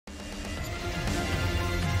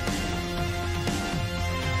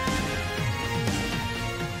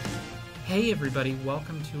Hey everybody,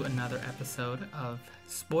 welcome to another episode of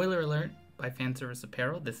Spoiler Alert by Fan Service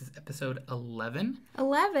Apparel. This is episode 11.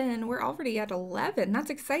 11. We're already at 11. That's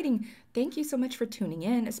exciting. Thank you so much for tuning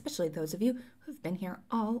in, especially those of you who've been here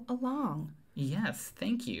all along. Yes,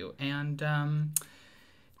 thank you. And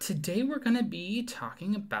today we're going to be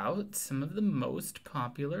talking about some of the most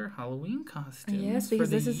popular Halloween costumes. Yes,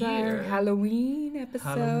 because this is our Halloween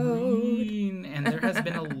episode. Halloween. And there has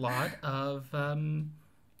been a lot of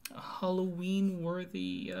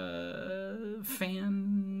Halloween-worthy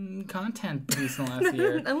fan content produced in the last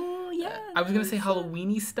year. Oh, yeah. I was going to say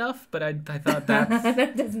Halloween-y stuff, but I thought that's...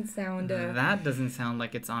 that doesn't sound... That doesn't sound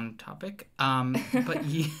like it's on topic. But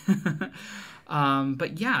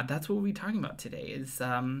yeah, that's what we'll be talking about today is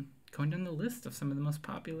going down the list of some of the most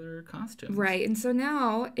popular costumes. Right. And so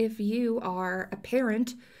now, if you are a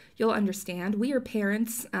parent, you'll understand. We are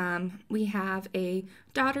parents. We have a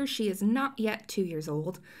daughter. She is not yet 2 years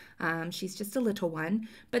old. She's just a little one.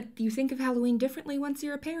 But you think of Halloween differently once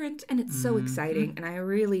you're a parent, and it's so exciting. And I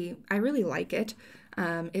really like it.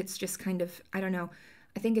 It's just kind of, I don't know.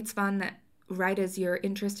 I think it's fun that right as your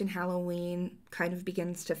interest in Halloween kind of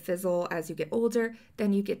begins to fizzle as you get older,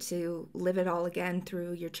 then you get to live it all again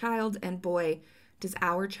through your child. And boy, does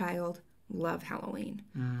our child love Halloween.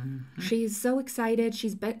 Mm-hmm. She's so excited.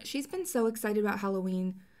 She's been so excited about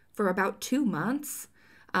Halloween for about 2 months,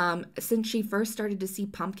 since she first started to see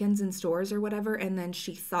pumpkins in stores or whatever, and then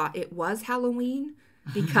she thought it was Halloween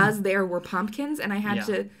because there were pumpkins, and I had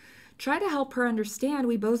to try to help her understand,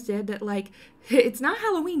 we both did, that like it's not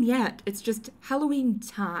Halloween yet, it's just Halloween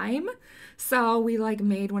time. So we like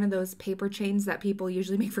made one of those paper chains that people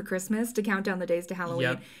usually make for Christmas to count down the days to Halloween.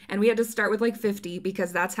 Yep. And we had to start with like 50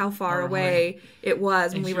 because that's how far away it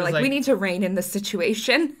was. And we were like, we need to rein in this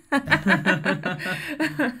situation. But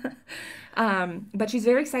she's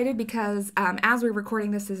very excited because as we're recording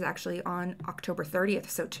this is actually on October 30th.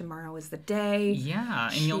 So tomorrow is the day. Yeah.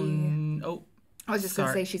 And I was just going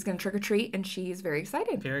to say she's going to trick or treat, and she's very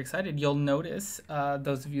excited. Very excited. You'll notice,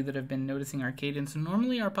 those of you that have been noticing our cadence,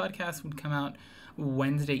 normally our podcast would come out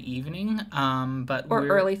Wednesday evening, or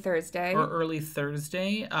early Thursday.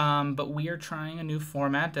 But we are trying a new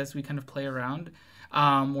format as we kind of play around.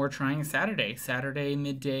 We're trying Saturday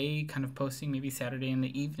midday, kind of posting maybe Saturday in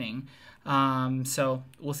the evening. So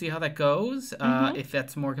we'll see how that goes. If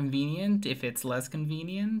that's more convenient, if it's less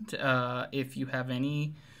convenient, if you have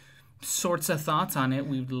any sorts of thoughts on it,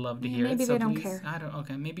 we'd love to hear it. Maybe they don't care.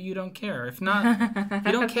 Okay, maybe you don't care. If not, if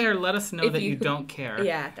you don't care, let us know that you don't care.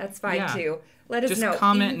 Yeah, that's fine too. Let us know. Just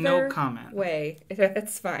comment, no comment. Way.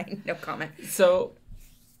 That's fine. No comment. So,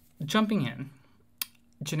 jumping in,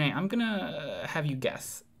 Jené, I'm going to have you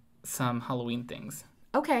guess some Halloween things.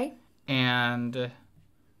 Okay. And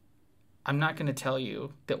I'm not going to tell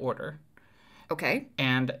you the order. Okay.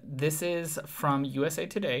 And this is from USA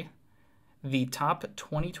Today. The top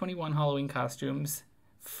 2021 Halloween costumes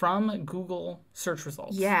from Google search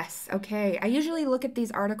results. Yes, okay. I usually look at these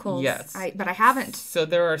articles, yes, but I haven't. So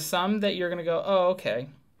there are some that you're going to go, oh, okay.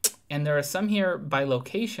 And there are some here by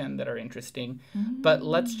location that are interesting. But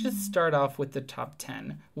let's just start off with the top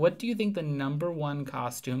 10. What do you think the number one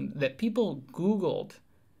costume that people Googled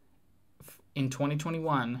in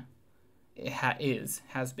 2021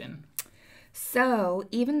 has been? So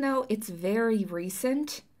even though it's very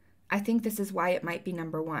recent, I think this is why it might be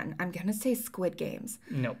number one. I'm going to say Squid Games.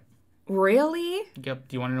 Nope. Really? Yep.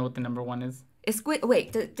 Do you want to know what the number one is?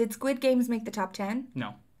 Did Squid Games make the top 10?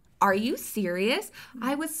 No. Are you serious?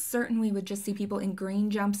 I was certain we would just see people in green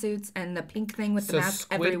jumpsuits and the pink thing with the mask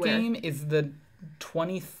everywhere. Squid Game is the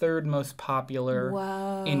 23rd most popular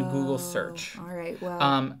in Google search. All right,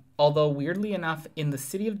 well. Although, weirdly enough, in the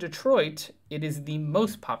city of Detroit, it is the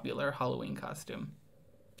most popular Halloween costume.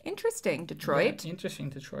 Interesting, Detroit. Yeah, interesting,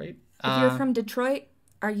 Detroit. If you're from Detroit,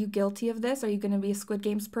 are you guilty of this? Are you going to be a Squid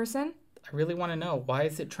Games person? I really want to know. Why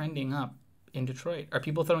is it trending up in Detroit? Are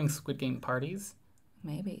people throwing Squid Game parties?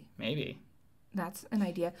 Maybe. That's an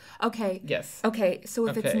idea. Okay. Yes. Okay, so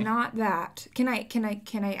if it's not that, can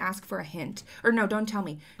I ask for a hint? Or no, don't tell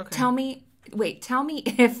me. Okay. Tell me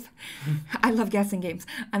if I love guessing games.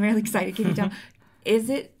 I'm really excited. Can you tell? Is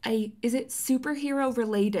it superhero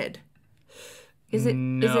related? No.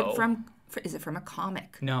 Is it from a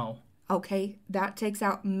comic? No. Okay, that takes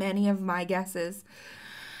out many of my guesses.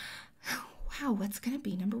 Wow, what's going to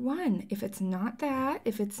be number one? If it's not that,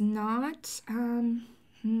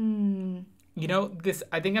 You know, this.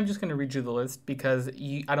 I think I'm just going to read you the list because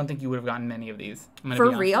I don't think you would have gotten many of these.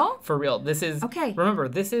 For real? For real. This is... Okay. Remember,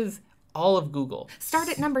 this is all of Google. Start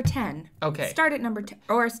at number 10. Okay. Start at number 10.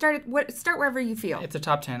 Or start wherever you feel. It's a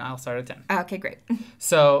top 10. I'll start at 10. Okay, great.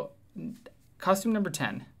 So, costume number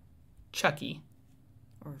 10. Chucky.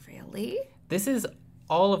 Really? This is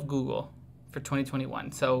all of Google for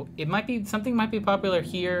 2021. So something might be popular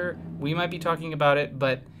here. We might be talking about it,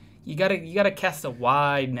 but you gotta cast a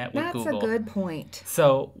wide net with Google. That's a good point.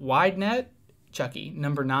 So wide net, Chucky.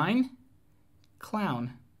 Number 9,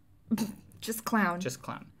 clown. Just clown. Just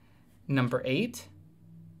clown. Number 8,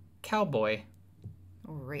 cowboy.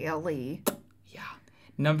 Really? Yeah.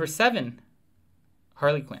 Number 7,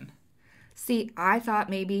 Harley Quinn. See, I thought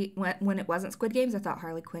maybe when it wasn't Squid Games, I thought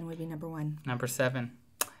Harley Quinn would be number 1. Number 7.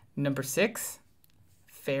 Number 6,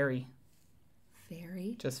 fairy.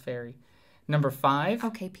 Fairy? Just fairy. Number 5.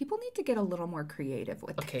 Okay, people need to get a little more creative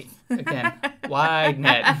with Okay, again, wide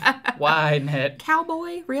net. Wide net.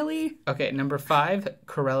 Cowboy? Really? Okay, number 5,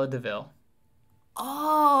 Cruella de Vil.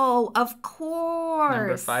 Oh, of course.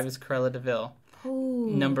 Number 5 is Cruella de Vil. Ooh.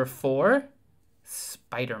 Number 4,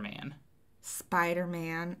 Spider-Man.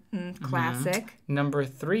 Spider-Man. Classic. Mm-hmm. Number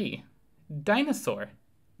 3, dinosaur.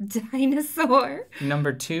 Dinosaur.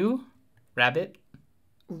 Number 2, rabbit.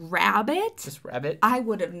 Rabbit? Just rabbit. I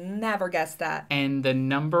would have never guessed that. And the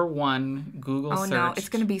number 1 Google search. Oh no, it's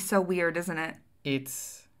going to be so weird, isn't it?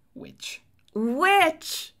 It's witch.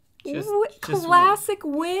 Witch. Just Classic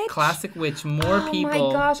witch. Classic witch. More people. Oh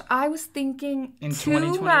my gosh, I was thinking in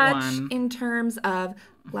too much in terms of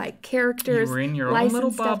like characters. You were in your own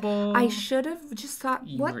little stuff. bubble. I should have just thought,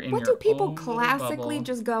 what do people classically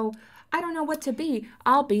just go, I don't know what to be.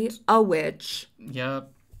 I'll be a witch.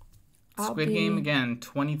 Yep. Squid Game again,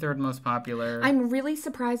 23rd most popular. I'm really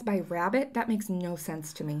surprised by rabbit. That makes no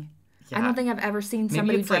sense to me. Yeah. I don't think I've ever seen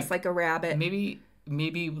somebody dressed like a rabbit.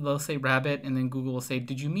 Maybe they'll say rabbit and then Google will say,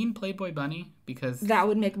 did you mean Playboy Bunny? Because that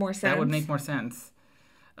would make more sense. That would make more sense.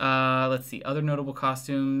 Let's see. Other notable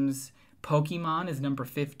costumes. Pokemon is number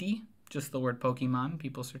 50. Just the word Pokemon.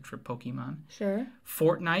 People search for Pokemon. Sure.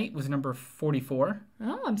 Fortnite was number 44.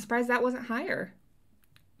 Oh, I'm surprised that wasn't higher.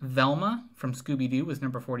 Velma from Scooby-Doo was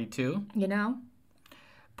number 42. You know?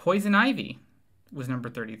 Poison Ivy was number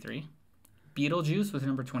 33. Beetlejuice was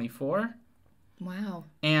number 24. Wow.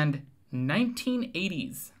 And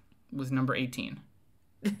 1980s was number 18.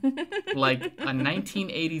 Like a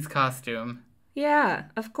 1980s costume. Yeah,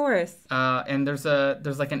 of course. And there's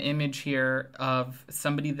like an image here of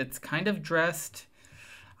somebody that's kind of dressed,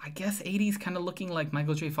 I guess 80s, kind of looking like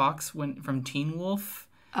Michael J. Fox from Teen Wolf.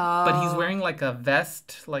 Oh. But he's wearing like a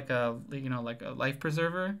vest, like a life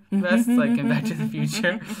preserver vest, like in Back to the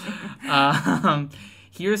Future.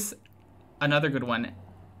 Here's another good one.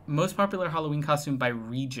 Most popular Halloween costume by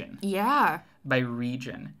region. Yeah. By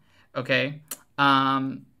region. Okay.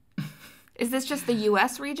 Is this just the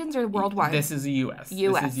U.S. regions or worldwide? This is the U.S. This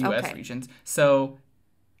is U.S. Okay. regions. So,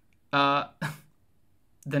 the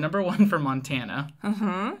number 1 for Montana.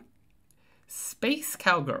 Space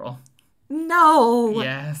Cowgirl. No.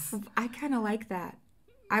 Yes. I kind of like that.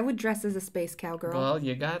 I would dress as a space cowgirl. Well,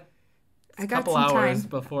 you got a couple hours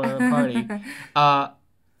before a party.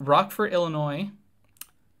 Rockford, Illinois.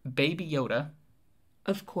 Baby Yoda.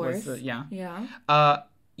 Of course. Yeah.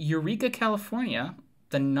 Eureka, California.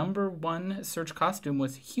 The number 1 search costume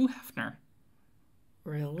was Hugh Hefner.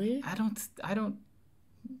 Really? I don't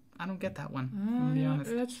get that one. I'm gonna be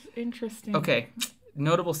honest. That's interesting. Okay.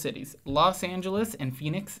 Notable cities: Los Angeles and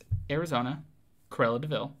Phoenix, Arizona. Cruella de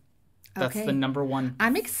Vil. That's the number 1.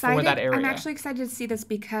 I'm excited. For that area. I'm actually excited to see this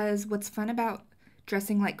because what's fun about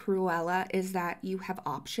dressing like Cruella is that you have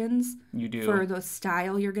options. You do. For the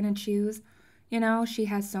style you're going to choose. You know, she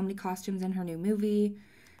has so many costumes in her new movie.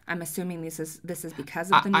 I'm assuming this is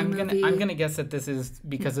because of the new movie. I'm gonna guess that this is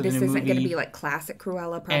because of the new movie. This isn't going to be like classic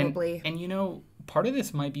Cruella, probably. And you know, part of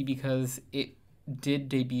this might be because it did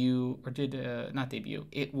debut, or not debut.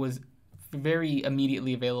 It was very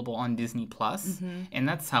immediately available on Disney Plus, and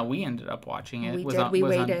that's how we ended up watching it. We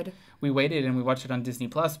waited. We waited and we watched it on Disney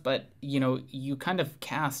Plus. But you know, you kind of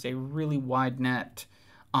cast a really wide net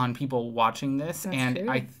on people watching this, That's true.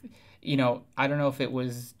 I don't know if it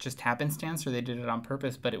was just happenstance or they did it on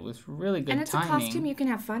purpose, but it was really good timing. And it's a costume you can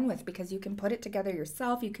have fun with because you can put it together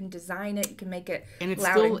yourself, you can design it, you can make it and it's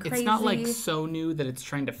loud still and crazy. It's not like so new that it's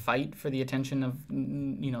trying to fight for the attention of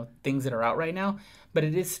things that are out right now, but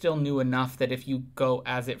it is still new enough that if you go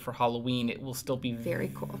as it for Halloween, it will still be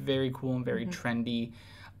very cool and very trendy.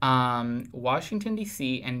 Washington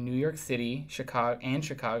D.C. and New York City,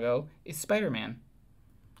 Chicago is Spider-Man.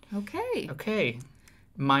 Okay.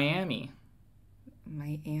 Miami.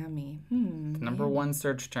 Number 1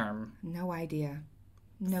 search term. No idea.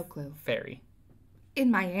 No clue. Fairy.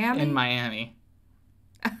 In Miami?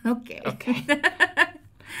 Okay.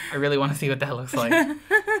 I really want to see what that looks like.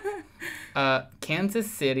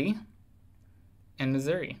 Kansas City and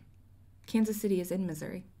Missouri. Kansas City is in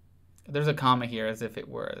Missouri. There's a comma here as if it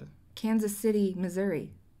were. Kansas City,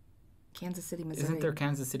 Missouri. Kansas City, Missouri. Isn't there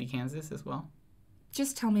Kansas City, Kansas as well?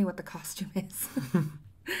 Just tell me what the costume is.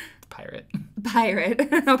 Pirate. Pirate.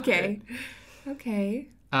 Okay. Okay.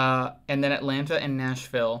 And then Atlanta and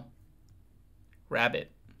Nashville.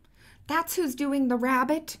 Rabbit. That's who's doing the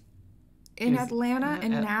rabbit in Atlanta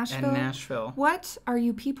and Nashville. And Nashville. What are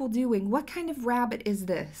you people doing? What kind of rabbit is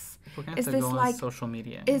this? We're gonna have to go on social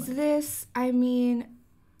media. Is this? I mean,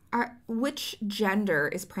 which gender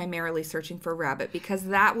is primarily searching for rabbit? Because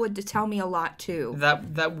that would tell me a lot too.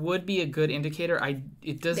 That would be a good indicator.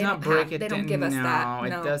 It does not break it down. They don't give us that.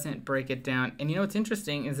 No, it doesn't break it down. And you know what's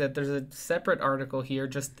interesting is that there's a separate article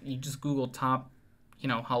here. You just Google top,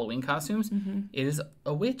 Halloween costumes. Mm-hmm. It is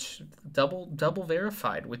a witch, double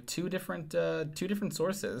verified with two different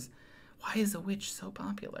sources. Why is a witch so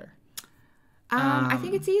popular? I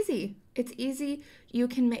think it's easy. It's easy. You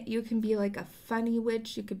can be like a funny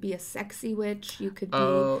witch. You could be a sexy witch. You could be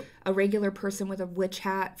a regular person with a witch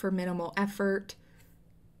hat for minimal effort.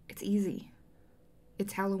 It's easy.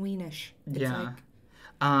 It's Halloweenish. Yeah.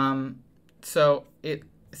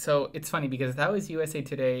 So it's funny because that was USA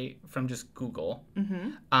Today from just Google.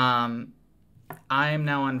 Mm-hmm. I am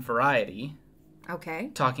now on Variety.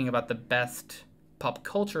 Okay. Talking about the best pop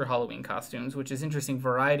culture Halloween costumes, which is interesting.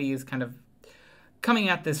 Variety is kind of coming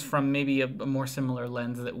at this from maybe a more similar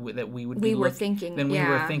lens that we we were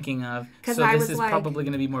thinking of. So this is probably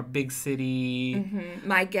going to be more big city.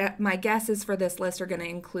 Mm-hmm. My guesses for this list are going to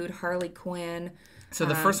include Harley Quinn. So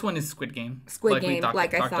the first one is Squid Game. Squid Game, I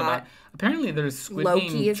thought. About. Apparently there's Squid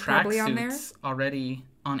Game tracksuits already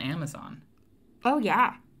on Amazon. Oh,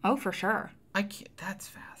 yeah. Oh, for sure. That's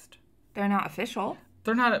fast. They're not official.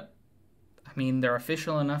 They're not. They're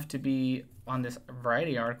official enough to be on this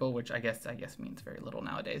Variety article, which I guess means very little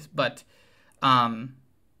nowadays. But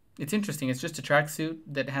it's interesting. It's just a tracksuit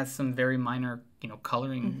that has some very minor,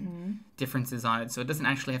 coloring differences on it. So it doesn't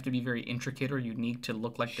actually have to be very intricate or unique to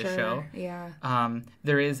look like the show. Yeah.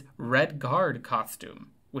 There is Red Guard costume,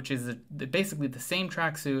 which is basically the same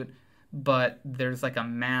tracksuit, but there's like a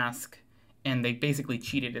mask. And they basically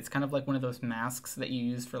cheated. It's kind of like one of those masks that you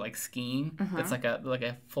use for like skiing. It's like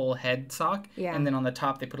a full head sock. Yeah. And then on the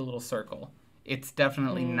top they put a little circle. It's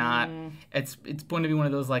definitely not. It's going to be one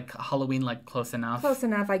of those like Halloween like close enough. Close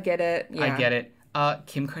enough. I get it. Yeah. I get it.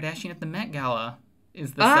 Kim Kardashian at the Met Gala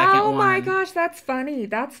is the second one. Oh my gosh, that's funny.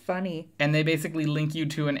 That's funny. And they basically link you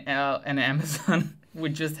to an Amazon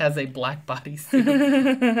which just has a black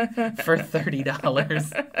bodysuit for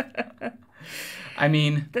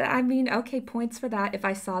 $30. Okay, points for that. If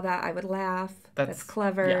I saw that, I would laugh. That's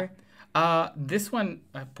clever. Yeah. This one,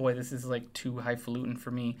 boy, this is like too highfalutin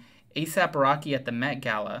for me. A$AP Rocky at the Met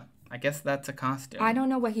Gala. I guess that's a costume. I don't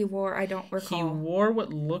know what he wore. I don't recall. He wore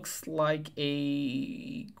what looks like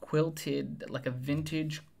a quilted, like a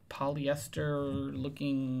vintage polyester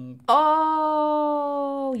looking.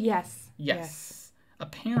 Oh, yes. Yes.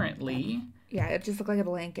 Apparently. Yeah, it just looked like a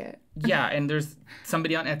blanket. Yeah, and there's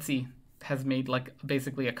somebody on Etsy has made like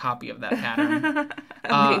basically a copy of that pattern.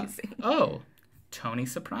 Amazing. Tony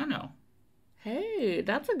Soprano. Hey,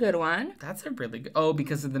 that's a good one. That's a really good. Oh,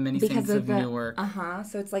 because of the Many Saints of Newark.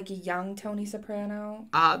 So it's like a young Tony Soprano.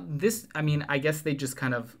 I guess they just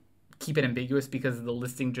kind of keep it ambiguous because the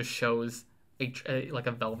listing just shows like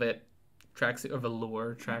a velvet tracksuit or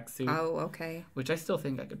velour tracksuit. Oh, okay. Which I still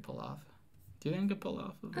think I could pull off. Do you think I could pull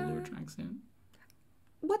off a velour tracksuit?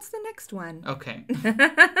 What's the next one? Okay.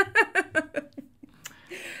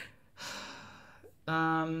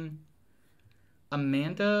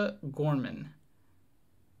 Amanda Gorman,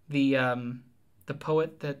 the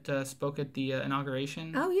poet that spoke at the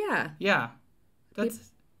inauguration. Oh yeah. Yeah,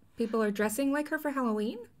 people are dressing like her for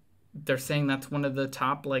Halloween. They're saying that's one of the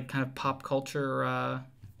top like kind of pop culture.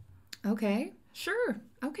 Okay. Sure.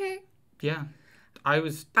 Okay. Yeah. I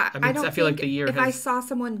feel like the year. If I saw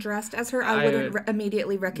someone dressed as her, I wouldn't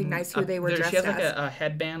immediately recognize who they were dressed as. She has like a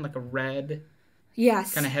headband, like a red.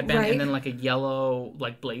 Yes. Kind of headband, right. And then like a yellow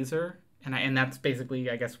like blazer, and that's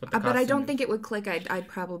basically I guess what the costume but I don't is. think it would click. I'd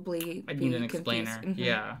probably need an explainer. Mm-hmm.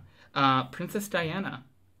 Yeah. Princess Diana.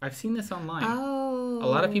 I've seen this online. Oh. A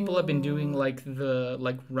lot of people have been doing like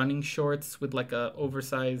the running shorts with like a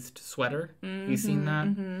oversized sweater. Have you seen that?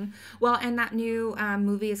 Mm-hmm. Well, and that new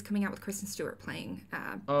movie is coming out with Kristen Stewart playing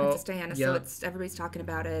Princess Diana, so everybody's talking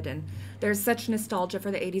about it, and there's such nostalgia for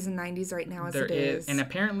the 80s and 90s right now as there it is. And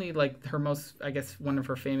apparently, like her most, I guess one of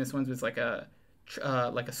her famous ones was like a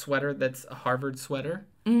sweater that's a Harvard sweater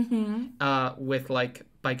with like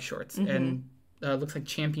bike shorts, and looks like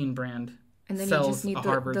Champion brand. And then you just need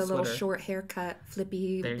the little short haircut,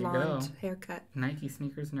 flippy blonde haircut. Nike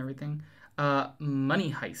sneakers and everything.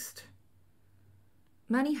 Money Heist.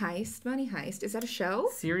 Money Heist. Money Heist. Is that a show?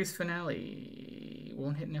 Series finale.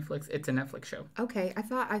 Won't hit Netflix. It's a Netflix show. Okay. I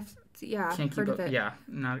thought Can't heard keep of up. it. Yeah,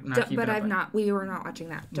 not keeping But up. I've not. We were not watching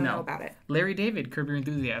that. Don't No. know about it. Larry David, Curb Your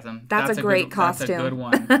Enthusiasm. That's a great costume. That's a good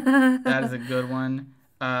one. That is a good one.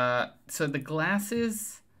 So the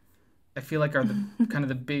glasses, I feel like are the kind of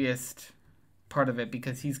the biggest part of it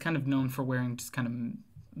because he's kind of known for wearing just kind of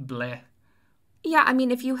bleh. Yeah, I mean,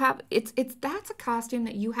 if you have, that's a costume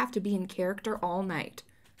that you have to be in character all night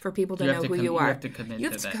for people to know who you are. You have to commit to that. You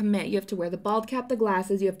have to commit. You have to wear the bald cap, the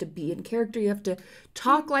glasses. You have to be in character. You have to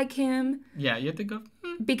talk like him. Yeah, you have to go.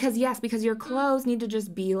 Because your clothes need to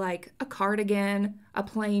just be like a cardigan, a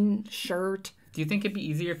plain shirt. Do you think it'd be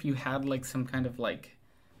easier if you had like some kind of like,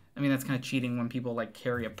 I mean, that's kind of cheating when people like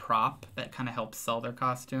carry a prop that kind of helps sell their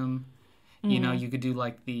costume. You know, you could do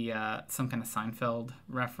like the some kind of Seinfeld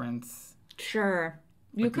reference. Sure,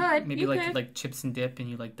 you like, could. Maybe you like could. like chips and dip, and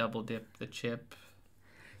you like double dip the chip.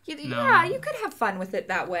 Yeah, you could have fun with it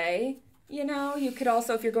that way. You know, you could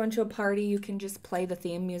also, if you're going to a party, you can just play the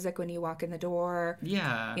theme music when you walk in the door.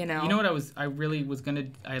 Yeah. You know what I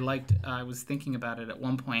was thinking about it at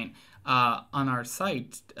one point. On our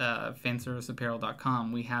site,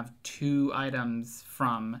 fanserviceapparel.com, we have 2 items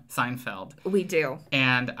from Seinfeld. We do.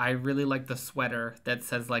 And I really like the sweater that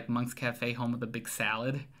says like Monk's Cafe, home of the big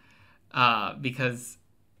salad. Because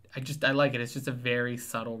I like it. It's just a very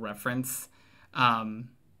subtle reference.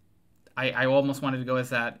 I almost wanted to go as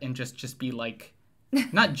that and just be like,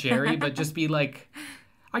 not Jerry, but just be like,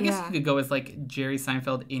 I guess you could go as like Jerry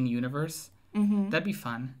Seinfeld in universe. Mm-hmm. That'd be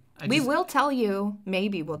fun. Maybe we'll tell you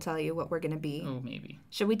what we're going to be. Oh, maybe.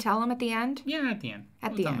 Should we tell them at the end? Yeah, at the end.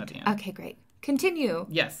 At the end. Okay, great. Continue.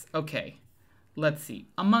 Yes, okay. Let's see.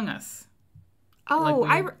 Among Us. Oh,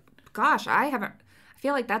 I haven't. I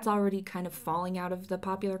feel like that's already kind of falling out of the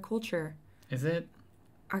popular culture. Is it?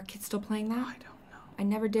 Are kids still playing that? Oh, I don't know. I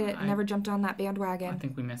never did it. Never jumped on that bandwagon. I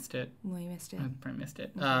think we missed it. We missed it. I probably missed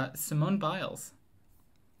it. Simone Biles.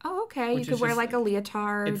 Oh, okay. You could wear like a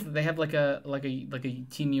leotard. They have like a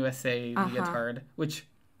Team USA leotard, which,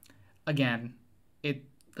 again,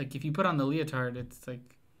 like if you put on the leotard, it's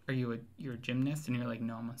like, you're a gymnast, and you're like,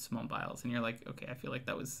 no, I'm a Simone Biles, and you're like, okay, I feel like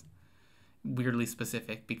that was weirdly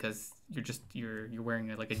specific because you're wearing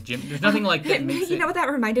like a gym. There's nothing like that makes You know what that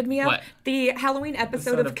reminded me of? What? The Halloween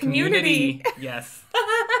episode of Community. Yes.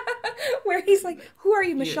 Where he's like, who are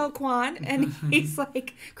you, Michelle Kwan? And he's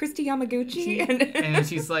like, Christy Yamaguchi. And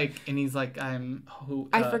she's like, and he's like, I'm who?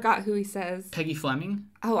 I forgot who he says. Peggy Fleming.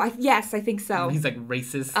 Oh, yes, I think so. And he's like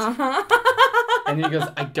racist. Uh-huh. And then he goes,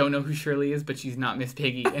 I don't know who Shirley is, but she's not Miss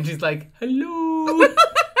Piggy. And she's like, hello.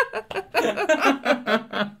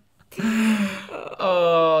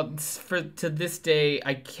 Oh, to this day,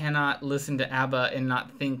 I cannot listen to ABBA and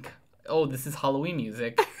not think, oh, this is Halloween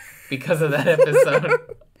music because of that episode.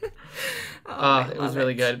 It was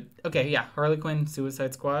really good. Okay, yeah, Harley Quinn,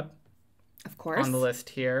 Suicide Squad. Of course. On the list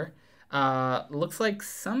here. Looks like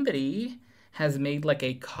somebody has made like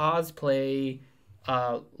a cosplay,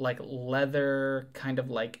 like leather kind of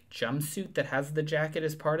like jumpsuit that has the jacket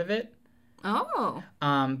as part of it. Oh.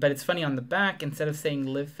 But it's funny, on the back, instead of saying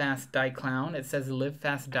live fast, die clown, it says live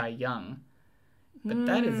fast, die young. But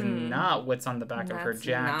that is not what's on the back of her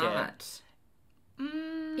jacket.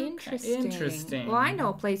 Interesting. Well, I know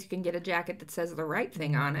a place you can get a jacket that says the right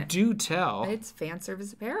thing on it. Do tell. It's Fan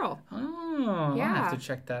Service Apparel. Oh, yeah. I'll have to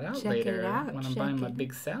check that out later when I'm buying my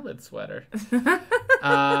big salad sweater.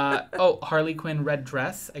 Harley Quinn red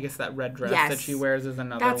dress. I guess that red dress that she wears is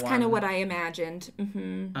another one. That's kind of what I imagined.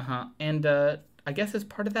 Mm-hmm. Uh-huh. And I guess as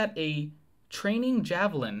part of that, a training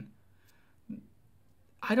javelin.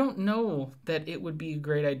 I don't know that it would be a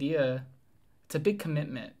great idea. It's a big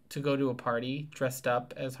commitment to go to a party dressed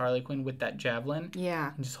up as Harley Quinn with that javelin.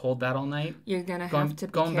 Yeah. And just hold that all night. You're going to have to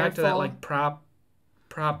be going careful. Back to that like prop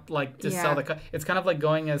like to sell the it's kind of like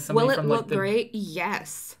going as somebody from like Will it look great?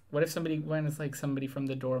 Yes. What if somebody went as like somebody from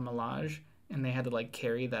the Dora Milaje and they had to like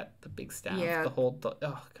carry the big staff, oh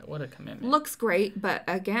God, what a commitment. Looks great, but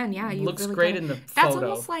again, you looks really great in the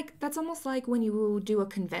photo. That's almost like when you do a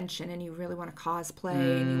convention and you really want to cosplay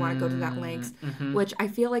and you want to go to that lengths, which I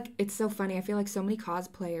feel like it's so funny. I feel like so many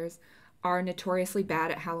cosplayers are notoriously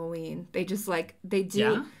bad at Halloween. They just they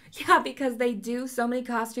do because they do so many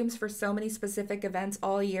costumes for so many specific events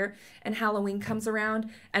all year, and Halloween comes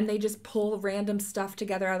around and they just pull random stuff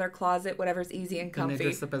together out of their closet, whatever's easy and comfy. And they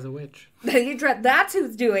dress up as a witch. That's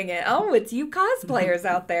who's doing it. Oh, it's you cosplayers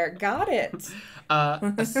out there. Got it.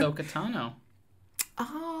 Ahsoka Tano.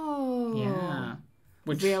 Oh. Yeah.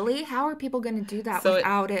 Really? How are people going to do that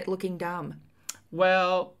without it looking dumb?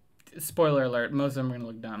 Well, Spoiler alert, most of them are going to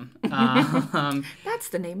look dumb. That's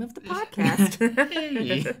the name of the podcast.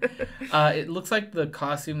 Hey. It looks like the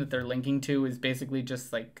costume that they're linking to is basically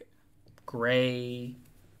just like gray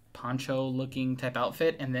poncho looking type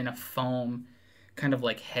outfit and then a foam kind of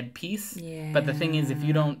like headpiece. Yeah. But the thing is, if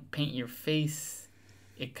you don't paint your face,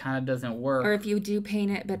 it kind of doesn't work. Or if you do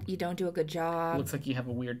paint it, but you don't do a good job. It looks like you have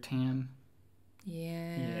a weird tan.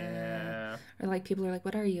 Yeah. Yeah. Or like people are like,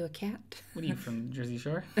 what are you, a cat? What are you, from Jersey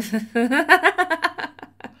Shore?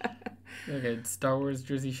 Okay, Star Wars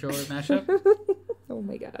Jersey Shore mashup. Oh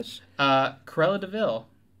my gosh. Cruella de Vil.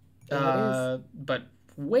 There it is. But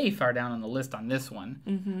way far down on the list on this one.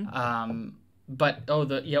 Mm-hmm. But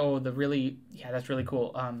that's really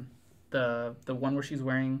cool. The one where she's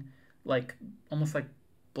wearing like almost like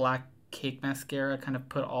black cake mascara kind of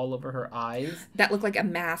put all over her eyes. That looked like a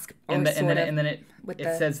mask. And then it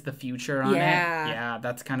says the future on it. Yeah. Yeah,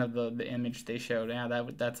 that's kind of the image they showed. Yeah,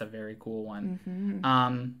 that's a very cool one.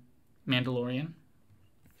 Mm-hmm. Mandalorian.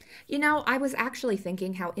 You know, I was actually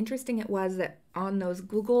thinking how interesting it was that on those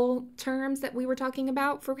Google terms that we were talking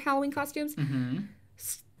about for Halloween costumes,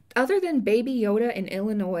 other than Baby Yoda in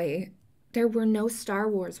Illinois, there were no Star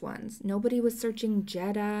Wars ones. Nobody was searching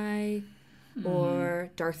Jedi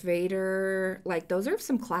or Darth Vader. Like, those are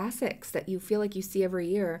some classics that you feel like you see every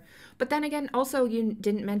year. But then again, also, you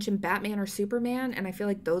didn't mention Batman or Superman, and I feel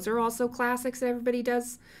like those are also classics that everybody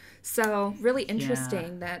does. So, really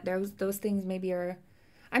interesting that those things maybe are...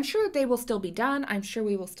 I'm sure they will still be done. I'm sure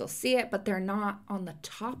we will still see it, but they're not on the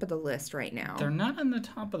top of the list right now. They're not on the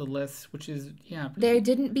top of the list, which is, They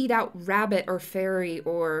didn't beat out Rabbit or Fairy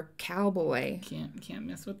or Cowboy. Can't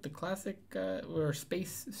mess with the classic or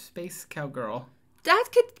space cowgirl. That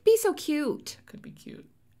could be so cute. Could be cute.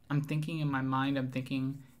 I'm thinking in my mind,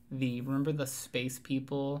 remember the space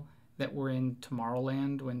people that were in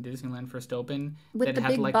Tomorrowland when Disneyland first opened? With the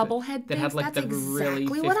big bubble head that had like That's the really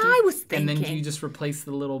exactly 50, what I was thinking. And then you just replace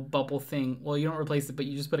the little bubble thing. Well, you don't replace it, but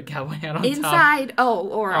you just put a cowboy hat on Inside, top.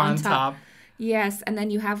 or on top. Yes, and then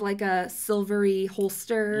you have like a silvery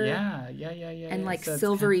holster. Yeah. And like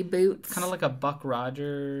silvery boots. Kind of like a Buck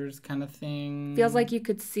Rogers kind of thing. Feels like you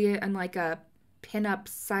could see it in like a pinup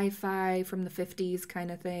sci-fi from the 50s kind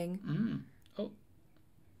of thing. Oh.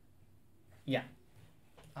 Yeah.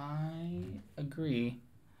 I agree.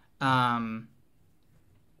 Sorry.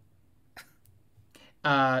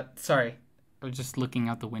 I was just looking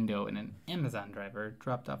out the window and an Amazon driver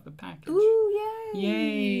dropped off a package. Ooh, yay!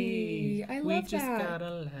 Yay! I love We just that. got a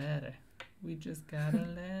letter. We just got a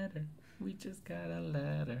letter. We just got a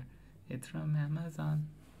letter. It's from Amazon.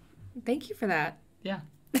 Thank you for that. Yeah.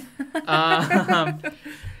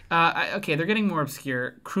 Okay, they're getting more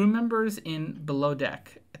obscure. Crew members in Below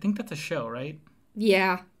Deck. I think that's a show, right?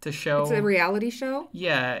 Yeah. To show. It's a reality show?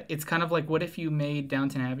 Yeah, it's kind of like, what if you made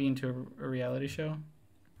Downton Abbey into a reality show?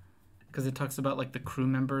 Because it talks about like the crew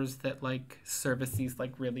members that like service these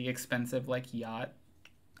like really expensive like yacht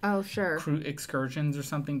Oh, sure. crew excursions or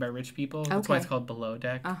something by rich people. That's why it's called Below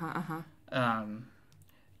Deck.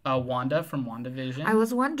 Wanda from WandaVision. I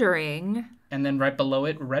was wondering. And then right below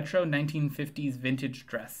it, retro 1950s vintage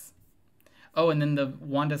dress. Oh, and then the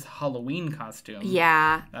Wanda's Halloween costume.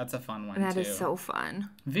 Yeah. That's a fun one, That too. is so fun.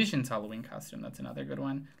 Vision's Halloween costume. That's another good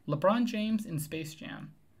one. LeBron James in Space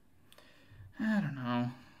Jam. I don't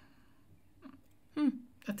know.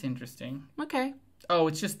 That's interesting. Okay. Oh,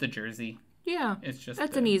 it's just the jersey. Yeah. It's just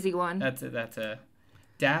That's an easy one. That's a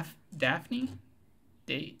Daphne?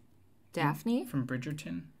 Daphne? From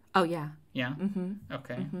Bridgerton. Oh, yeah. Yeah?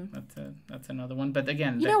 Okay. That's another one. But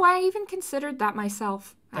again... You know, I even considered that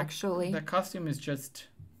myself, actually. That costume is just...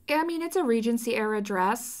 I mean, it's a Regency era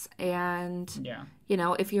dress, and, Yeah. you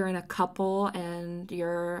know, if you're in a couple and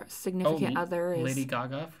your significant other is... Lady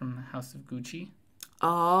Gaga from House of Gucci.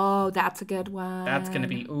 Oh, that's a good one. That's going to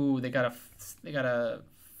be... Ooh, they got a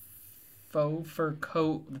faux fur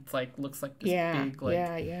coat that's like, looks like this big, like...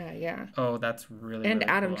 Yeah. Oh, that's really, And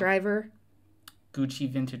really Adam cool. Driver. Gucci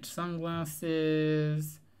vintage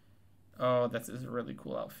sunglasses. Oh, that's a really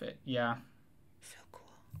cool outfit. Yeah. So cool.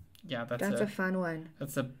 Yeah, That's a fun one.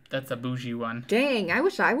 That's a bougie one. Dang, I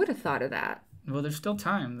wish I would have thought of that. Well, there's still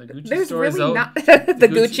time. The Gucci There's store really is open. not... the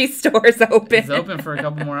Gucci store is open. It's open for a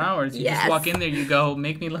couple more hours. You just walk in there, you go,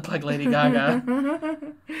 make me look like Lady Gaga.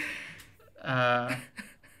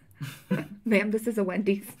 Ma'am, this is a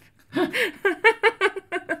Wendy's.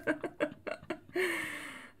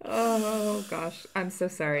 Oh, gosh. I'm so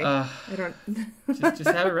sorry. I don't... just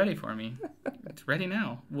have it ready for me. It's ready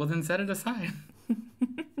now. Well, then set it aside.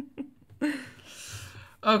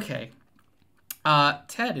 Okay.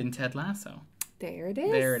 Ted in Ted Lasso. There it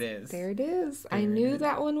is. There it is. There it is. I There it knew is.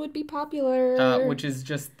 that one would be popular. Which is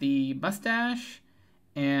just the mustache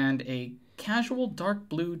and a casual dark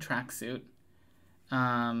blue tracksuit.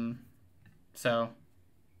 So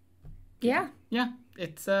yeah.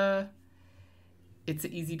 it's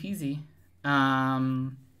easy peasy.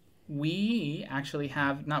 We actually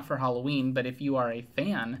have, not for Halloween, but if you are a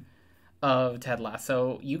fan of Ted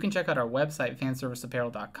Lasso, you can check out our website,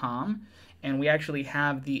 fanserviceapparel.com, and we actually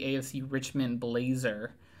have the AFC Richmond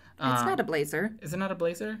blazer. It's not a blazer. Is it not a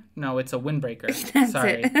blazer? No, it's a windbreaker. That's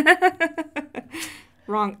Sorry. it.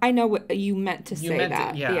 Wrong. I know what you meant to say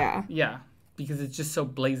that. Yeah. Because it's just so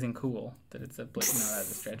blazing cool that it's a... No,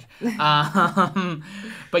 that's a stretch.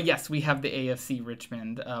 But yes, we have the AFC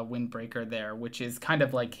Richmond windbreaker there, which is kind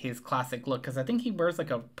of like his classic look. Because I think he wears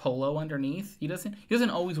like a polo underneath. He doesn't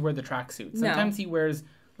always wear the tracksuit. Sometimes he wears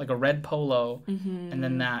like a red polo and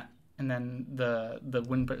then the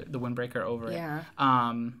windbreaker over it.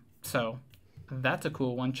 So that's a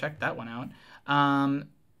cool one. Check that one out.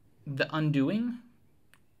 The Undoing,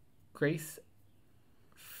 Grace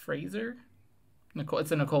Fraser.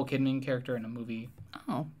 It's a Nicole Kidman character in a movie.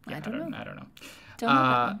 Oh, I don't know. I don't know. Don't know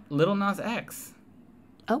that one. Little Nas X.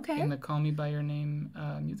 Okay. In the Call Me By Your Name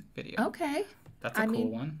music video. Okay. That's a cool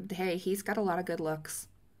one. Hey, he's got a lot of good looks.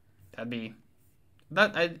 It's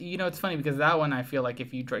funny because that one I feel like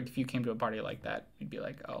if you came to a party like that, you'd be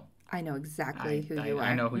like, oh. I know exactly who you are.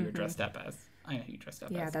 I know who you're dressed up as.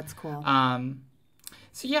 Yeah, that's cool.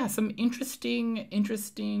 So yeah, some interesting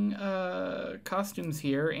costumes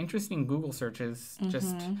here. Interesting Google searches,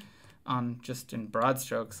 just in broad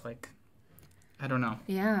strokes. Like, I don't know.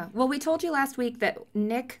 Yeah. Well, we told you last week that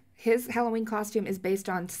Nick, his Halloween costume is based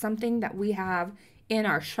on something that we have in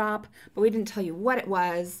our shop, but we didn't tell you what it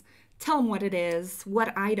was. Tell them what it is.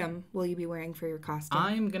 What item will you be wearing for your costume?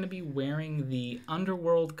 I'm going to be wearing the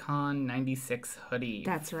Underworld Con 96 hoodie.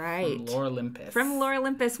 That's right. From Lore Olympus. From Lore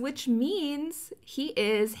Olympus, which means he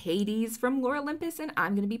is Hades from Lore Olympus, and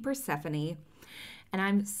I'm going to be Persephone. And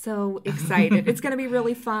I'm so excited. It's going to be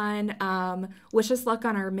really fun. Wish us luck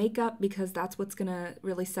on our makeup because that's what's going to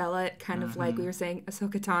really sell it. Kind of like we were saying,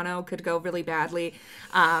 Ahsoka Tano could go really badly.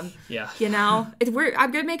 Yeah. You know, I'm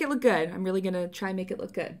going to make it look good. I'm really going to try and make it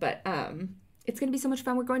look good. But it's going to be so much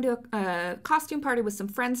fun. We're going to a costume party with some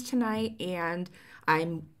friends tonight, and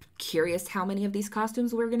I'm curious how many of these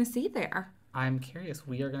costumes we're going to see there. I'm curious.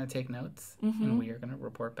 We are going to take notes, and we are going to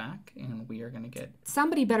report back, and we are going to get...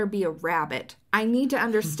 Somebody better be a rabbit. I need to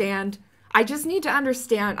understand. I just need to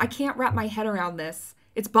understand. I can't wrap my head around this.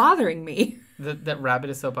 It's bothering me. That rabbit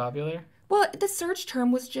is so popular? Well, the search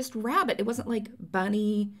term was just rabbit. It wasn't like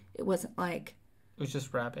bunny. It wasn't like... It was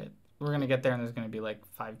just rabbit. We're going to get there, and there's going to be like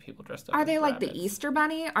 5 people dressed up Are they like rabbits. the Easter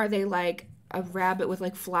bunny? Are they like a rabbit with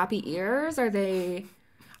like floppy ears? Are they...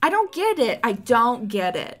 I don't get it. I don't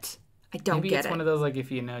get it. Maybe it's one of those, like,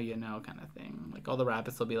 if you know, you know kind of thing. Like, all the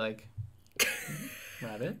rabbits will be like,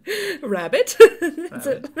 rabbit? Rabbit?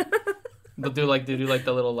 Rabbit. They'll do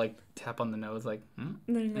the little, like, tap on the nose, like, And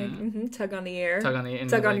then like, tug on the ear. Tug on the ear.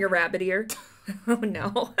 Tug on your rabbit ear. Oh,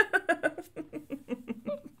 no.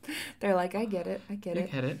 They're like, I get it. You get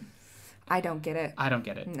it? I don't get it. I don't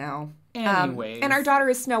get it. No. Anyways. And our daughter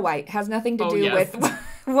is Snow White. Has nothing to do yes. with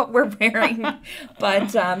what we're wearing.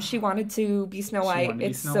 But she wanted to be Snow White.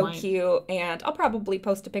 It's so cute. And I'll probably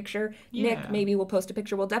post a picture. Yeah. Nick maybe will post a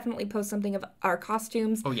picture. We'll definitely post something of our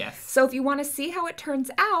costumes. Oh, yes. So if you want to see how it turns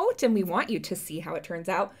out, and we want you to see how it turns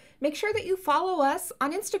out, make sure that you follow us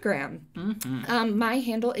on Instagram. My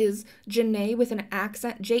handle is Jené with an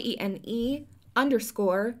accent, JENE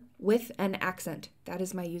 _ with an accent. That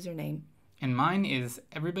is my username. And mine is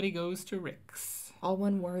Everybody Goes to Rick's. All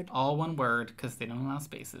one word. All one word, because they don't allow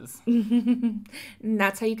spaces. And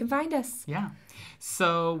that's how you can find us. Yeah.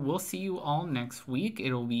 So we'll see you all next week.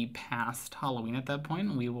 It'll be past Halloween at that point,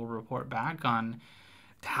 and we will report back on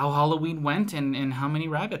how Halloween went and how many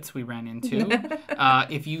rabbits we ran into.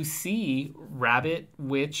 If you see rabbit,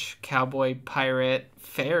 witch, cowboy, pirate,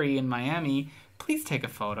 fairy in Miami, please take a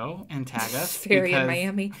photo and tag us. Fairy in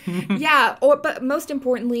Miami. Yeah, but most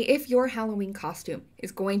importantly, if your Halloween costume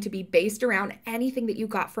is going to be based around anything that you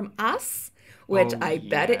got from us, which I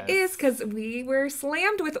bet it is because we were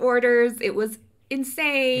slammed with orders. It was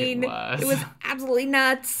insane. It was absolutely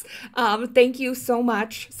nuts. Thank you so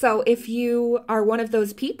much. So if you are one of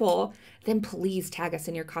those people, then please tag us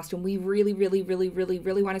in your costume. We really, really, really, really,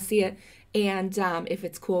 really want to see it. And if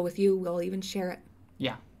it's cool with you, we'll even share it.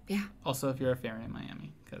 Yeah. Yeah. Also, if you're a fairy in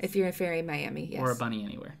Miami. If you're a fairy in Miami, yes. Or a bunny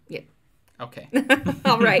anywhere. Yeah. Okay.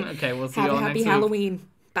 All right. Okay, we'll see you all next week. Have a happy Halloween.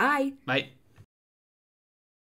 Bye. Bye.